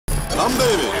Humm,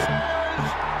 baby.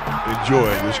 Enjoy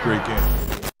this great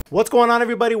game. What's going on,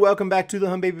 everybody? Welcome back to the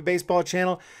Humm Baby Baseball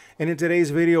channel. And in today's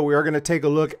video, we are going to take a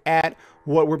look at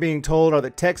what we're being told are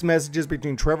the text messages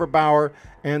between Trevor Bauer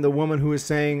and the woman who is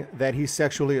saying that he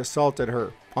sexually assaulted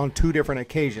her on 2 different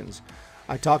occasions.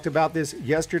 I talked about this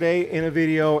yesterday in a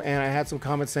video, and I had some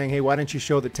comments saying, hey, why didn't you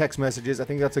show the text messages? I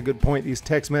think that's a good point. These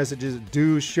text messages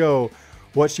do show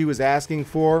what she was asking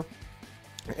for,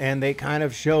 and they kind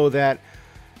of show that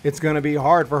it's going to be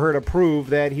hard for her to prove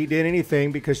that he did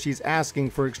anything because she's asking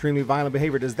for extremely violent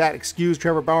behavior. Does that excuse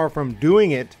Trevor Bauer from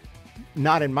doing it?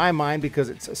 Not in my mind, because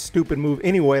it's a stupid move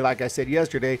anyway, like I said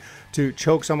yesterday, to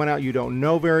choke someone out you don't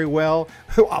know very well.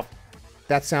 Oh,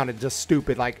 that sounded just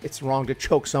stupid, like it's wrong to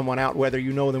choke someone out whether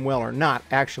you know them well or not,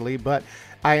 actually. But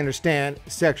I understand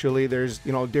sexually there's,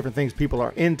 you know, different things people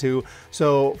are into.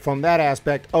 So from that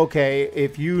aspect, okay,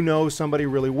 if you know somebody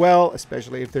really well,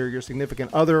 especially if they're your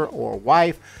significant other or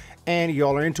wife, and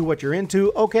y'all are into what you're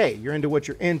into, okay, you're into what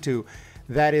you're into.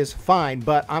 That is fine.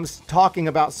 But I'm talking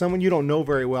about someone you don't know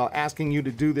very well asking you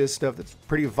to do this stuff that's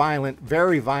pretty violent,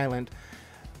 very violent.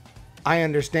 I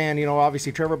understand, you know,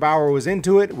 obviously Trevor Bauer was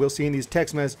into it. We'll see in these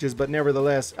text messages, but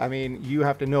nevertheless, I mean, you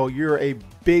have to know you're a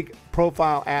big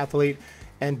profile athlete,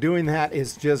 and doing that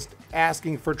is just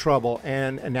asking for trouble,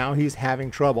 and now he's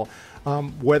having trouble.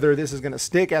 Whether this is going to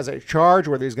stick as a charge,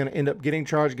 whether he's going to end up getting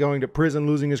charged, going to prison,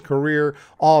 losing his career,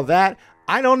 all that,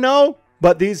 I don't know.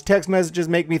 But these text messages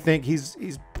make me think his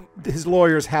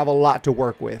lawyers have a lot to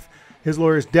work with. His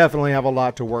lawyers definitely have a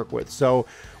lot to work with. So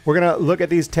we're going to look at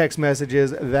these text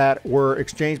messages that were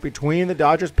exchanged between the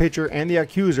Dodgers pitcher and the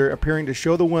accuser, appearing to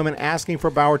show the woman asking for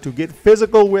Bauer to get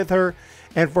physical with her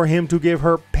and for him to give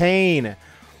her pain.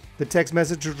 The text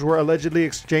messages were allegedly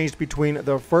exchanged between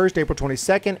the first, April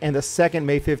 22nd, and the second,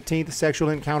 May 15th, sexual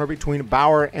encounter between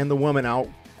Bauer and the woman. Now,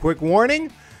 quick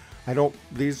warning,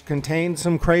 these contain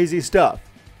some crazy stuff.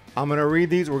 I'm going to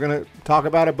read these. We're going to talk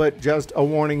about it, but just a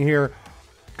warning here.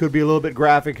 Could be a little bit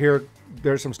graphic here.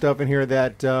 There's some stuff in here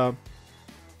that,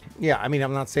 yeah, I mean,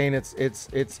 I'm not saying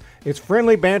it's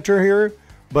friendly banter here,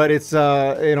 but it's, you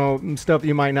know, stuff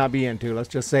you might not be into. Let's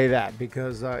just say that,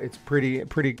 because it's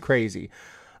pretty crazy.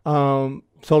 So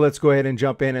let's go ahead and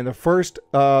jump in. And the first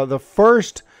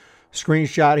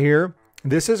screenshot here,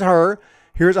 this is her.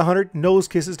 Here's 100 nose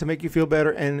kisses to make you feel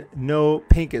better, and no,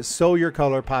 pink is so your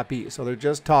color, Poppy. So they're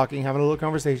just talking, having a little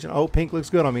conversation. Oh, pink looks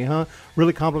good on me, huh?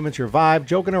 Really compliments your vibe,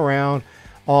 joking around,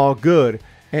 all good.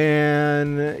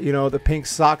 And, you know, the pink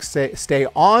socks stay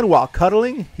on while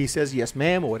cuddling. He says, yes,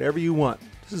 ma'am, whatever you want.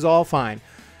 This is all fine.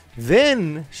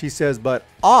 Then she says, but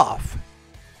off.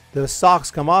 The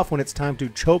socks come off when it's time to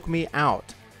choke me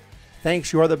out.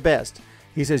 Thanks, you are the best.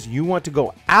 He says, you want to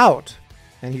go out?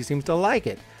 And he seems to like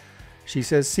it. She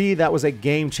says, see, that was a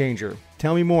game changer.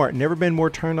 Tell me more. Never been more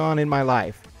turned on in my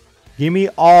life. Give me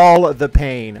all the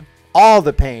pain. All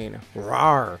the pain.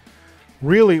 Rawr.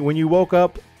 Really, when you woke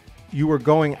up, you were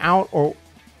going out, or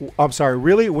I'm sorry,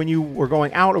 really, when you were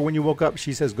going out or when you woke up?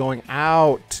 She says going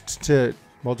out, to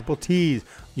multiple T's.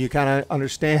 You kind of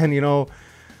understand, you know,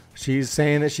 she's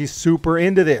saying that she's super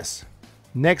into this.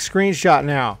 Next screenshot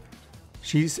now.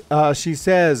 She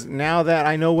says, now that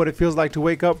I know what it feels like to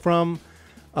wake up from,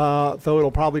 though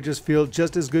it'll probably just feel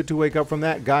just as good to wake up from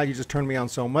that. God, you just turned me on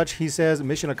so much. He says,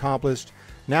 mission accomplished.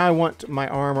 Now I want my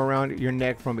arm around your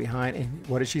neck from behind. And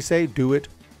what does she say? Do it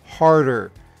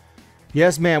harder.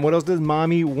 Yes, ma'am. What else does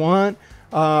mommy want?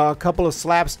 A couple of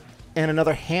slaps and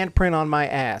another handprint on my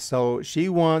ass. So she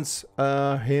wants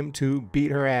him to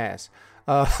beat her ass.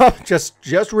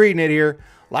 Just reading it here.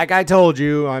 Like I told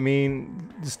you, I mean,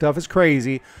 this stuff is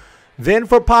crazy. Then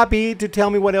for Poppy to tell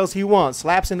me what else he wants.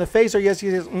 Slaps in the face, or yes, he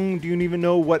says, do you even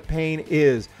know what pain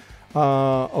is?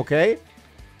 Okay.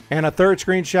 And a third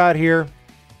screenshot here.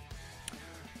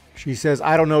 She says,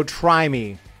 I don't know, try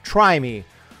me. Try me.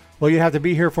 Well, you have to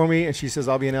be here for me. And she says,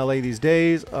 I'll be in LA these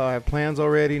days. I have plans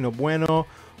already. No bueno.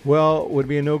 Well, would it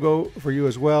be a no-go for you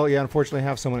as well? Yeah, unfortunately, I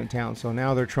have someone in town. So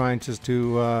now they're trying just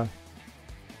to...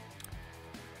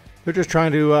 They're just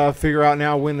trying to figure out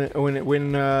now when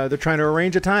they're trying to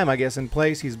arrange a time, I guess, in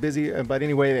place. He's busy, but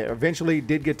anyway, they eventually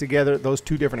did get together those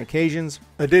 2 different occasions.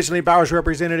 Additionally, Bauer's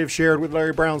representative shared with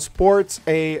Larry Brown Sports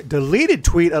a deleted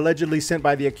tweet allegedly sent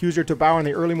by the accuser to Bauer in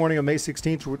the early morning of May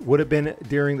 16th. Would have been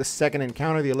during the second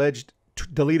encounter. The alleged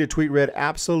deleted tweet read,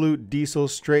 "Absolute diesel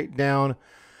straight down."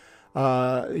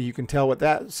 You can tell what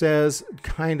that says,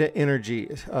 kind of energy.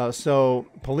 So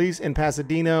police in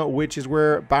Pasadena, which is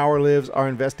where Bauer lives, are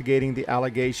investigating the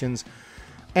allegations.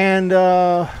 And,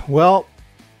 well,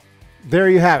 there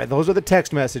you have it. Those are the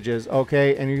text messages,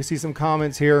 okay? And you can see some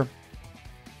comments here.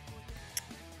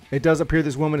 It does appear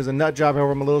this woman is a nut job.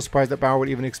 However, I'm a little surprised that Bauer would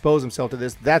even expose himself to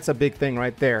this. That's a big thing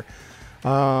right there.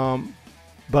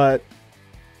 But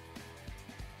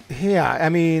yeah, I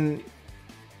mean,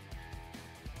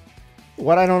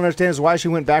 what I don't understand is why she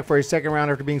went back for a second round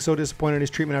after being so disappointed in his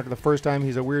treatment after the first time.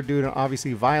 He's a weird dude and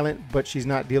obviously violent, but she's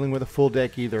not dealing with a full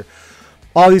deck either.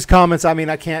 All these comments, I mean,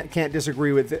 I can't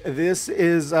disagree with. This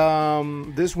is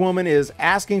this woman is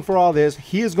asking for all this.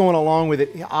 He is going along with it.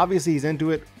 Obviously, he's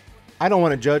into it. I don't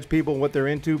want to judge people what they're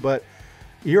into, but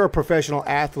you're a professional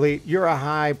athlete. You're a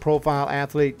high-profile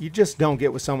athlete. You just don't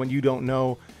get with someone you don't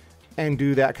know and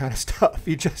do that kind of stuff.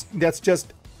 That's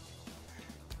just,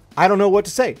 I don't know what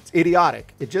to say. It's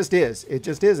idiotic. It just is. It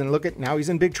just is. And look at, now he's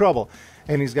in big trouble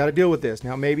and he's got to deal with this.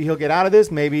 Now maybe he'll get out of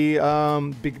this. Maybe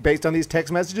based on these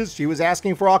text messages, she was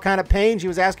asking for all kind of pain. She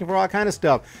was asking for all kind of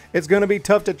stuff. It's going to be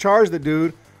tough to charge the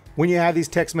dude when you have these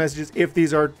text messages, if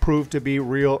these are proved to be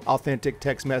real, authentic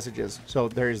text messages. So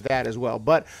there's that as well.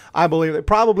 But I believe they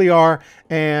probably are,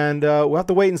 and we'll have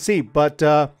to wait and see. But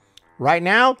right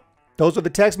now, those are the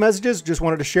text messages. Just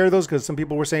wanted to share those because some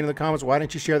people were saying in the comments, why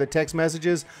didn't you share the text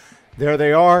messages? There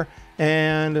they are,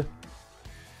 and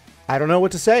I don't know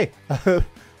what to say.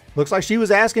 Looks like she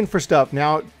was asking for stuff.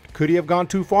 Now, could he have gone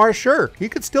too far? Sure. He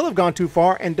could still have gone too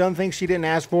far and done things she didn't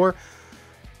ask for.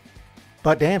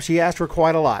 But damn, she asked for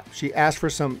quite a lot. She asked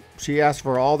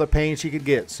for all the pain she could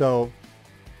get. So,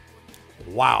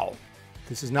 wow.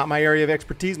 This is not my area of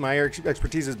expertise. My area of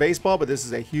expertise is baseball, but this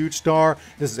is a huge star.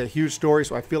 This is a huge story,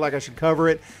 so I feel like I should cover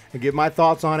it and give my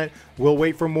thoughts on it. We'll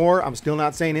wait for more. I'm still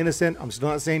not saying innocent. I'm still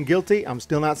not saying guilty. I'm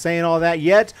still not saying all that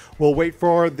yet. We'll wait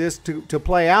for this to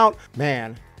play out.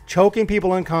 Man, choking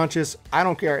people unconscious, I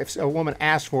don't care if a woman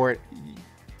asked for it.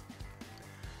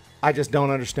 I just don't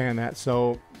understand that.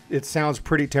 So it sounds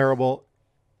pretty terrible.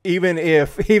 Even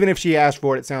if she asked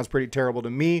for it, it sounds pretty terrible to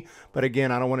me. But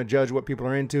again, I don't want to judge what people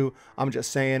are into. I'm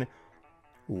just saying,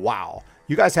 wow.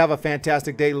 You guys have a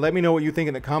fantastic day. Let me know what you think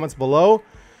in the comments below.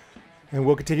 And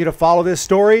we'll continue to follow this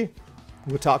story.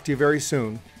 We'll talk to you very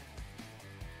soon.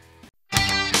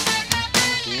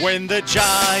 When the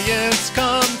Giants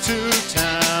come to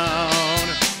town,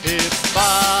 it's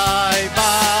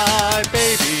bye-bye,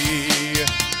 baby.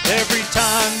 Every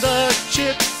time the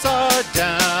chips are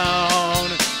down,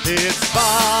 it's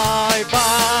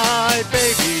bye-bye,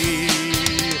 baby.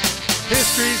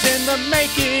 History's in the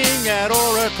making at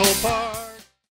Oracle Park.